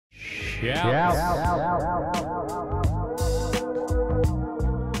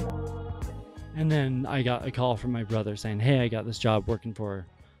And then I got a call from my brother saying, hey, I got this job working for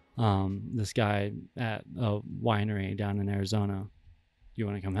this guy at a winery down in Arizona. You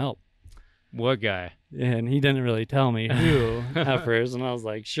want to come help? What guy? And he didn't really tell me who at first, and I was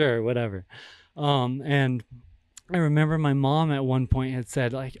like, sure, whatever. And I remember my mom at one point had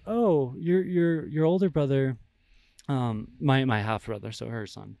said, like, oh, your older brother, my half brother, so her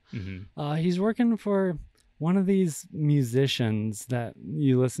son, he's working for one of these musicians that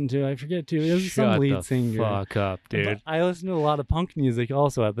you listen to. I forget too. It was some lead singer. Fuck up, dude. But I listened to a lot of punk music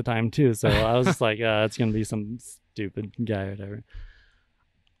also at the time too, so I was just like, it's gonna be some stupid guy or whatever.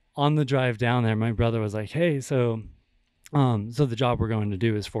 On the drive down there, my brother was like, hey, so the job we're going to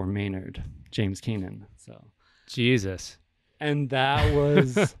do is for Maynard James Keenan. So Jesus. And that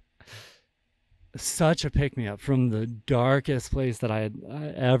was such a pick-me-up from the darkest place that I had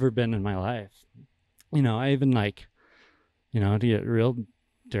ever been in my life. You know, I even to get real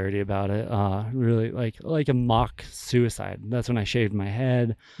dirty about it, really like a mock suicide. That's when I shaved my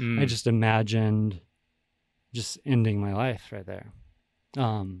head. I just imagined just ending my life right there.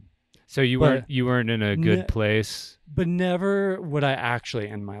 So you weren't in a good place, but never would I actually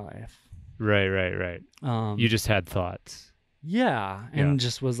end my life. Right. You just had thoughts. Yeah, and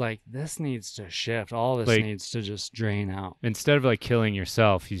just was like, this needs to shift. All this needs to just drain out. Instead of like killing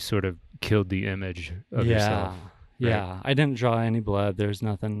yourself, you sort of killed the image of yourself. Right? Yeah. I didn't draw any blood. There's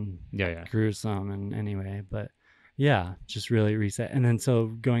nothing gruesome in any way. But yeah, just really reset. And then so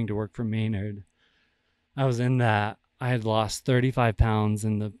going to work for Maynard, I was in that. I had lost 35 pounds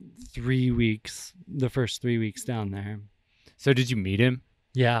in the first 3 weeks down there. So did you meet him?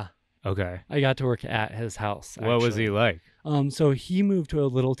 Yeah. Okay. I got to work at his house. Actually. What was he like? So he moved to a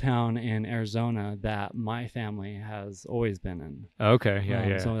little town in Arizona that my family has always been in. Okay,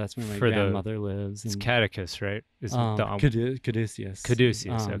 yeah. So that's where my grandmother lives. It's Catechus, right? Caduceus.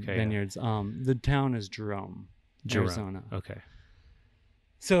 Caduceus, okay. Vineyards. Yeah. The town is Jerome, Arizona. Okay.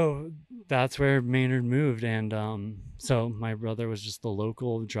 So that's where Maynard moved, and so my brother was just the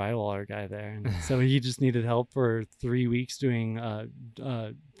local drywaller guy there, and so he just needed help for 3 weeks doing a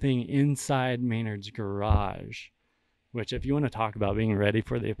thing inside Maynard's garage, which, if you want to talk about being ready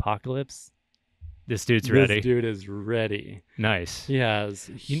for the apocalypse, this dude's ready. This dude is ready. Nice. He has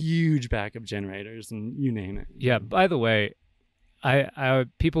huge backup generators, and you name it. Yeah. By the way, I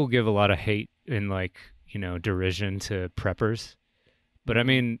people give a lot of hate and derision to preppers. But I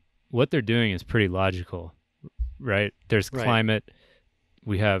mean, what they're doing is pretty logical, right? There's climate.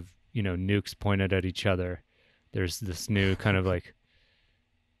 We have, nukes pointed at each other. There's this new kind of like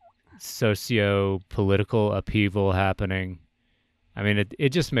socio-political upheaval happening. I mean, it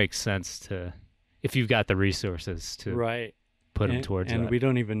just makes sense if you've got the resources to put them towards and that. We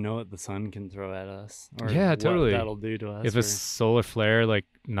don't even know what the sun can throw at us. Or totally. What that'll do to us. If a solar flare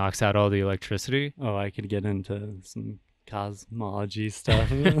knocks out all the electricity. Oh, I could get into some cosmology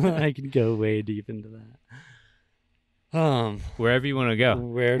stuff. I could go way deep into that. Wherever you want to go.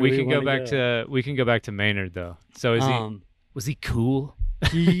 We can go back to Maynard though. So was he cool?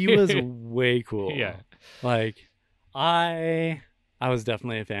 He was way cool. Yeah. I was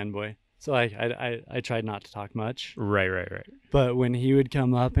definitely a fanboy. So I tried not to talk much. Right. But when he would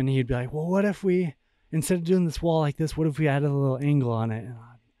come up and he'd be like, well, what if we, instead of doing this wall like this, what if we added a little angle on it?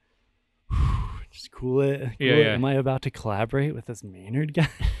 Just cool it. Yeah. Am I about to collaborate with this Maynard guy?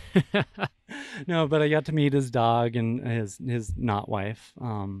 No, but I got to meet his dog and his not wife,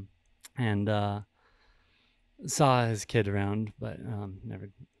 and saw his kid around, but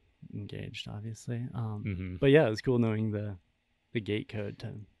never engaged, obviously. But yeah, it was cool knowing the gate code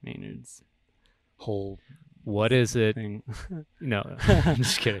to Maynard's whole. What is it? Thing. No, I'm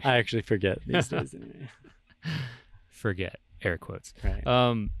just kidding. I actually forget these days anyway. Forget, air quotes. Right.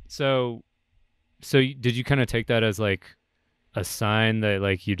 So did you kind of take that as like a sign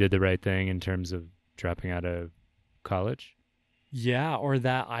that you did the right thing in terms of dropping out of college? Yeah, or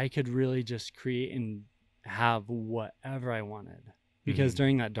that I could really just create and have whatever I wanted. Because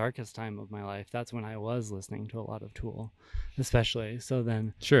during that darkest time of my life, that's when I was listening to a lot of Tool, especially. So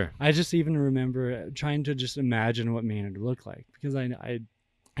then I just even remember trying to just imagine what Maynard looked like, because I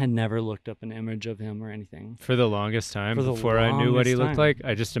had never looked up an image of him or anything. For the longest time, before I knew what he looked like,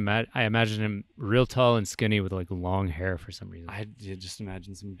 I imagined him real tall and skinny with long hair for some reason. I just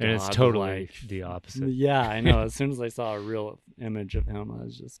imagine some and it's totally the opposite. Yeah, I know. As soon as I saw a real image of him, I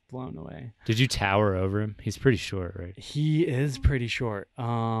was just blown away. Did you tower over him? He's pretty short, right? He is pretty short.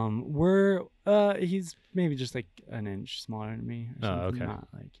 He's maybe just like an inch smaller than me. Or something. Okay. Not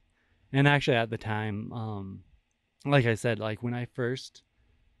and actually at the time, like I said, when I first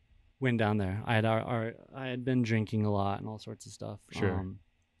went down there. I had been drinking a lot and all sorts of stuff. Sure.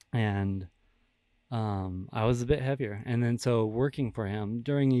 And I was a bit heavier. And then so working for him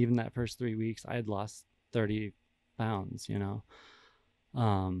during even that first 3 weeks, I had lost 30 pounds, you know.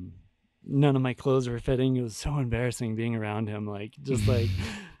 None of my clothes were fitting. It was so embarrassing being around him, like just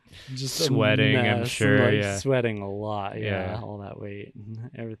just Sweating, a mess, I'm sure, and, like, yeah. sweating a lot, Yeah. all that weight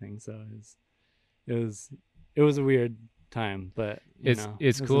and everything. So it was a weird time, but you know,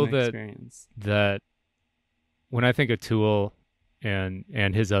 It's it was cool an that experience. when I think of Tool and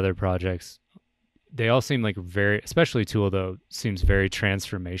his other projects, they all seem like especially Tool though, seems very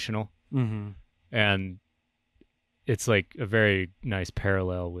transformational. Mm-hmm. And it's like a very nice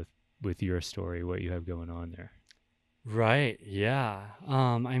parallel with your story, what you have going on there. Right. Yeah.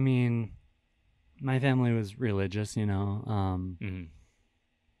 I mean, my family was religious, you know, Mm-hmm.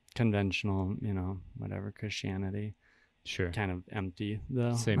 conventional, you know, whatever, Christianity. Sure. Kind of empty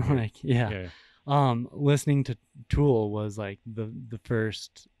though. Same here. Like, yeah. Listening to Tool was like the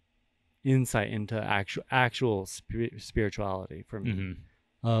first insight into actual spirituality for me,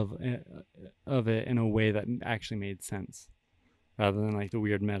 Mm-hmm. of it in a way that actually made sense, rather than like the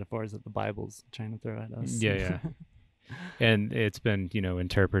weird metaphors that the Bible's trying to throw at us. Yeah. And it's been,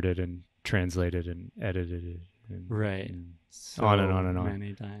 interpreted and translated and edited and Right. and So on and on and on.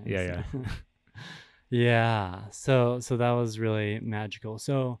 many times. Yeah. Yeah. So that was really magical.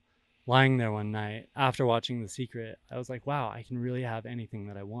 So lying there one night after watching The Secret, I was like, wow, I can really have anything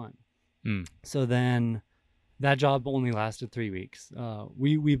that I want. Mm. So then that job only lasted 3 weeks.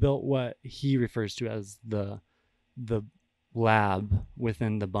 We built what he refers to as the lab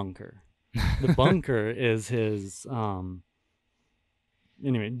within the bunker. The bunker is his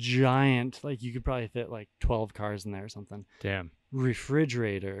anyway, giant, like you could probably fit like 12 cars in there or something. Damn.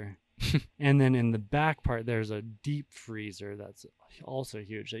 Refrigerator. And then in the back part there's a deep freezer that's also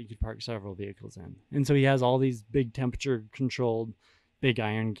huge that you could park several vehicles in. And so he has all these big temperature controlled big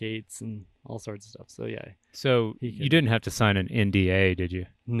iron gates and all sorts of stuff. So yeah. So you didn't have to sign an NDA, did you?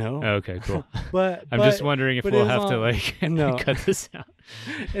 No. Oh, okay, cool. but I'm just wondering if we'll have to like no. cut this out.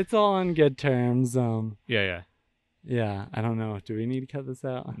 It's all on good terms. Yeah. Yeah, I don't know. Do we need to cut this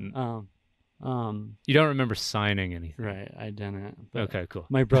out? You don't remember signing anything. Right, I didn't. But okay, cool.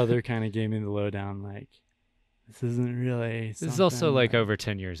 My brother kind of gave me the lowdown, like, this isn't really This is also like over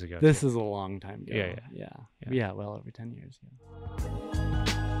 10 years ago. This is a long time ago. Yeah. Yeah, well over 10 years ago.